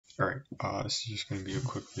Alright, this is just going to be a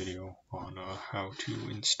quick video on how to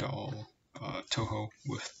install touhou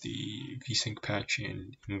with the vsync patch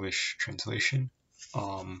in English translation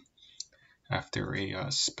after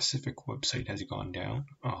a specific website has gone down.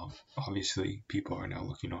 Obviously, people are now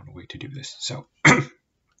looking on a way to do this. So,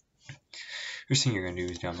 first thing you're going to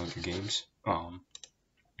do is download your games.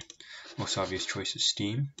 Most obvious choice is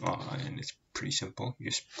Steam, and it's pretty simple.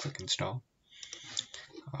 You just click install.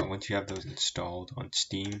 Once you have those installed on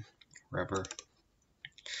Steam, wherever,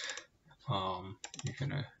 you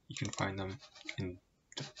can find them in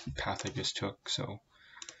the path I just took. So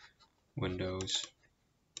Windows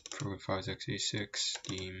for Windows x86,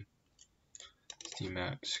 Steam, Steam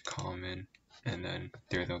Apps, Common, and then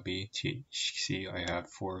there they'll be. See, I have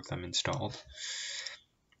 4 of them installed.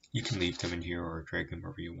 You can leave them in here or drag them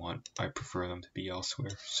wherever you want. I prefer them to be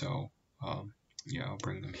elsewhere, so yeah, I'll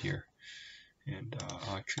bring them here. And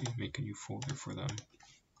I'll actually make a new folder for them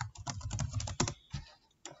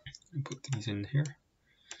and put these in here.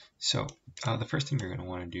 So the first thing you're going to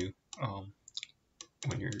want to do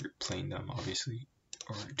when you're playing them, obviously,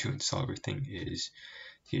 or to install everything, is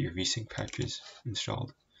get your vsync patches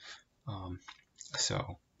installed.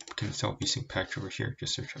 So you can install vsync patch over here.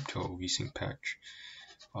 Just search up touhou vsync patch.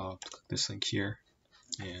 Click this link here,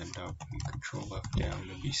 and control left down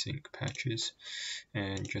the vsync patches,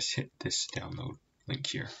 and just hit this download link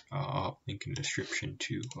here. I'll link in the description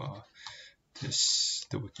to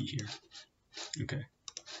the wiki here. Okay,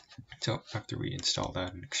 so after we install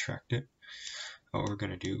that and extract it, what we're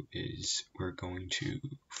going to do is we're going to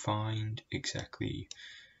find exactly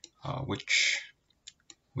which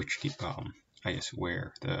I guess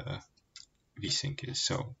where the vsync is.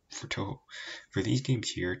 So for touhou, for these games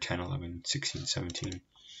here, 10, 11, 16, 17,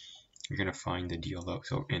 you're going to find the DLL.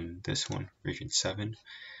 So in this one, version 7.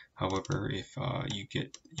 However, if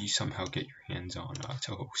you somehow get your hands on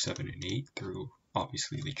touhou 7 and 8 through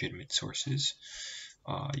obviously legitimate sources,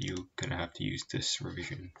 you're going to have to use this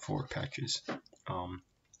revision 4 patches.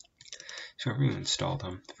 So after you install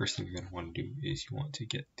them, the first thing you're going to want to do is you want to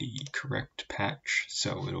get the correct patch.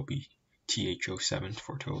 So it'll be TH07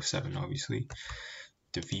 for touhou 7, obviously,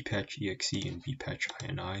 the vpatch exe and vpatch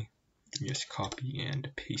ini. Just copy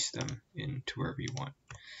and paste them into wherever you want.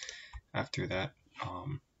 After that,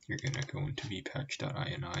 you're going to go into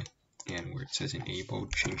vpatch.ini, and where it says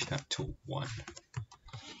enabled, change that to 1.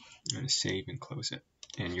 I'm going to save and close it.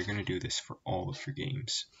 And you're going to do this for all of your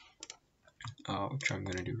games, which I'm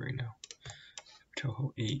going to do right now.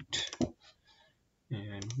 touhou 8,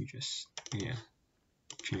 and we just,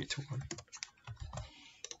 change it to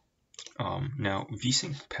 1. Now,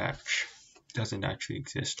 vsync patch doesn't actually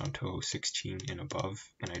exist on touhou 16 and above,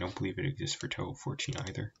 and I don't believe it exists for touhou 14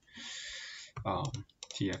 either. So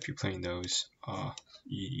yeah, if you're playing those,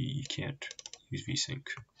 you can't use vsync.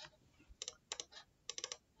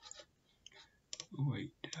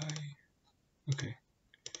 Wait, did I? Okay.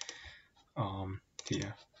 So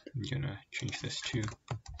yeah, I'm gonna change this to,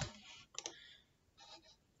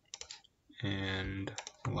 and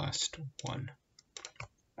the last one.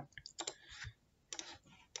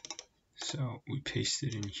 So we paste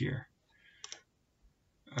it in here,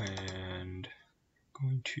 and I'm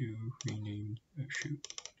going to rename,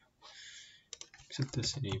 set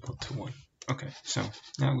this enabled to 1. Okay, so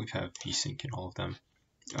now we have vsync in all of them.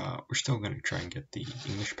 We're still going to try and get the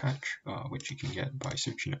English patch, which you can get by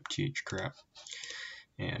searching up thgrep,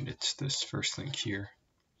 and it's this first link here.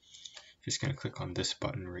 Just going to click on this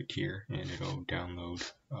button right here, and it'll download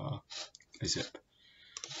a zip.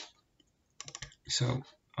 So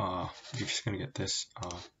you're just going to get this,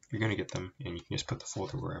 you're going to get them, and you can just put the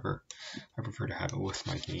folder wherever. I prefer to have it with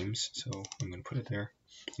my games, so I'm going to put it there.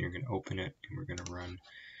 You're going to open it, and we're going to run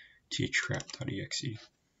thgrep.exe.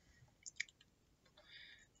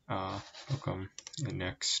 Welcome, and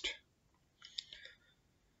next,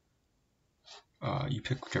 you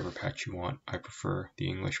pick whichever patch you want. I prefer the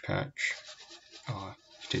English patch. You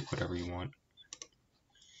take whatever you want.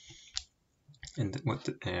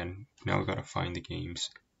 And now we've got to find the games.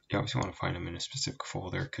 You obviously want to find them in a specific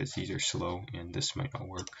folder because these are slow and this might not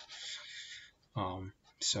work.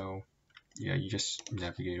 So yeah, you just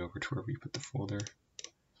navigate over to wherever you put the folder,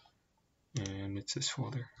 and it's this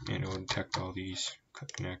folder, and it will detect all these.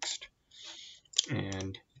 Click next,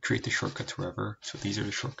 and create the shortcuts wherever. So these are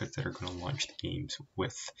the shortcuts that are going to launch the games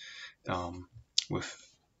with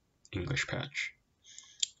English patch.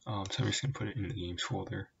 So I'm just going to put it in the games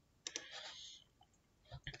folder.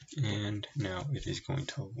 And now it is going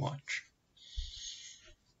to launch.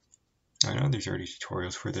 I know there's already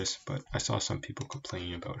tutorials for this, but I saw some people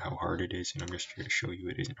complaining about how hard it is, and I'm just here to show you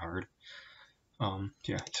it isn't hard.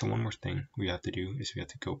 Yeah, so one more thing we have to do is we have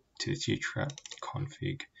to go to chgrep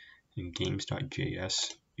config in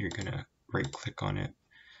games.js. You're gonna right click on it.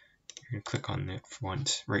 You're gonna click on it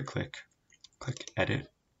once, right click, click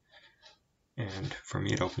edit. And for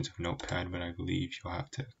me it opens with Notepad, but I believe you'll have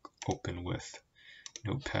to open with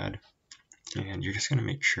Notepad. And you're just gonna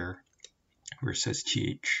make sure where it says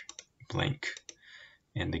th blank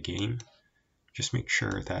and the game, just make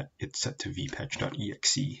sure that it's set to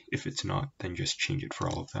vpatch.exe. If it's not, then just change it for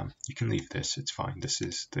all of them. You can leave this, it's fine. This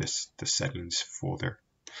is the settings folder.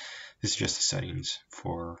 This is just the settings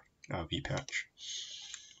for vpatch.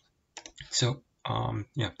 So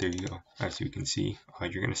yeah, there you go. As you can see,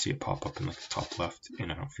 you're gonna see it pop up in like the top left,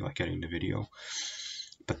 and I don't feel like editing the video.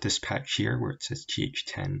 But this patch here where it says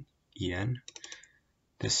th10en,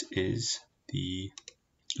 this is the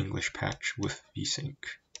English patch with vsync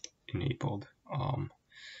enabled.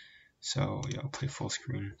 So yeah, I'll play full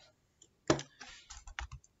screen.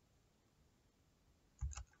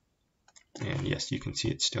 And yes, you can see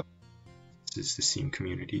it still. This is the Steam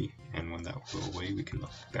community, and when that will go away, we can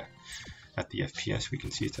look back at the FPS. We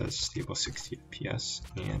can see it says stable 60 FPS,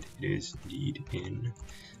 and it is indeed in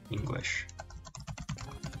English.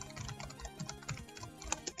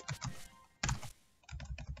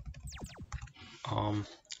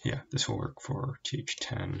 Yeah, this will work for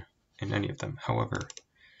th10 and any of them. However,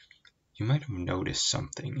 you might have noticed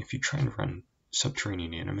something. If you try and run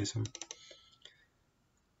subterranean animism,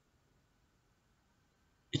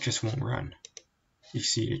 it just won't run. You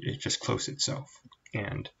see, it just closed itself.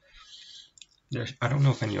 And I don't know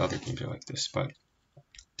if any other games are like this, but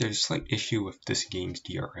there's a slight issue with this game's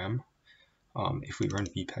DRM. If we run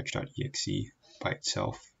vpatch.exe by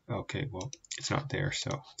itself, okay, well, it's not there, so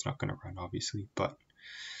it's not going to run, obviously. But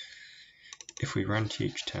if we run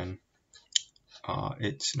th10,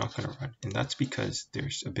 it's not going to run, and that's because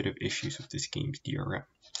there's a bit of issues with this game's DRM.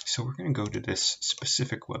 So we're going to go to this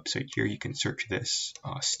specific website here. You can search this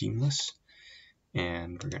steamless,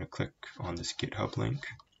 and we're going to click on this GitHub link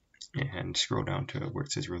and scroll down to where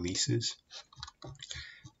it says releases,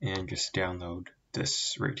 and just download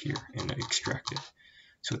this right here and extract it.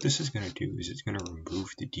 So what this is going to do is it's going to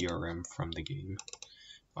remove the DRM from the game.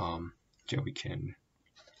 So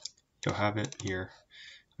you'll have it here.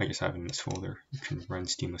 I just have it in this folder. You can run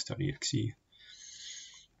steamless.exe,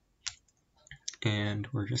 and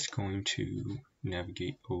we're just going to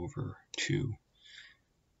navigate over to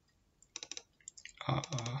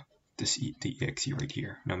the exe right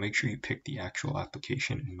here. Now make sure you pick the actual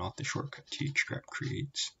application and not the shortcut chgrep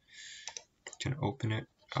creates. Going to open it,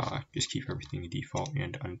 just keep everything default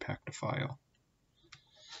and unpack the file.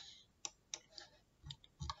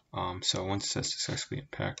 So once it says successfully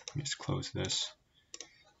unpacked, just close this.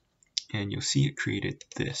 And you'll see it created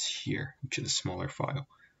this here, which is a smaller file.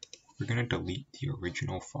 We're going to delete the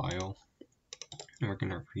original file, and we're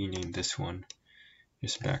going to rename this one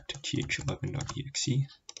just back to th11.exe.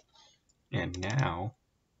 And now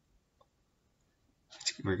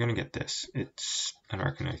we're going to get this. It's an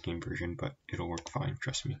archived game version, but it'll work fine,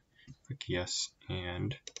 trust me. Click yes,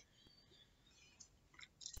 and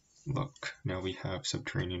look, now we have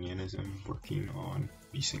subterraneanism working on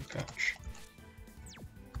vsync patch.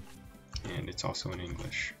 And it's also in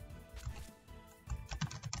English.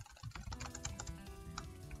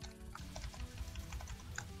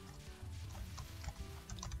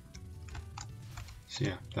 So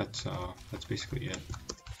yeah, that's basically it.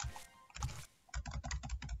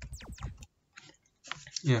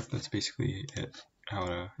 Yeah, that's basically it. How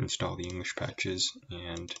to install the English patches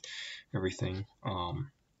and everything.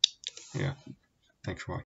 Yeah, thanks for watching.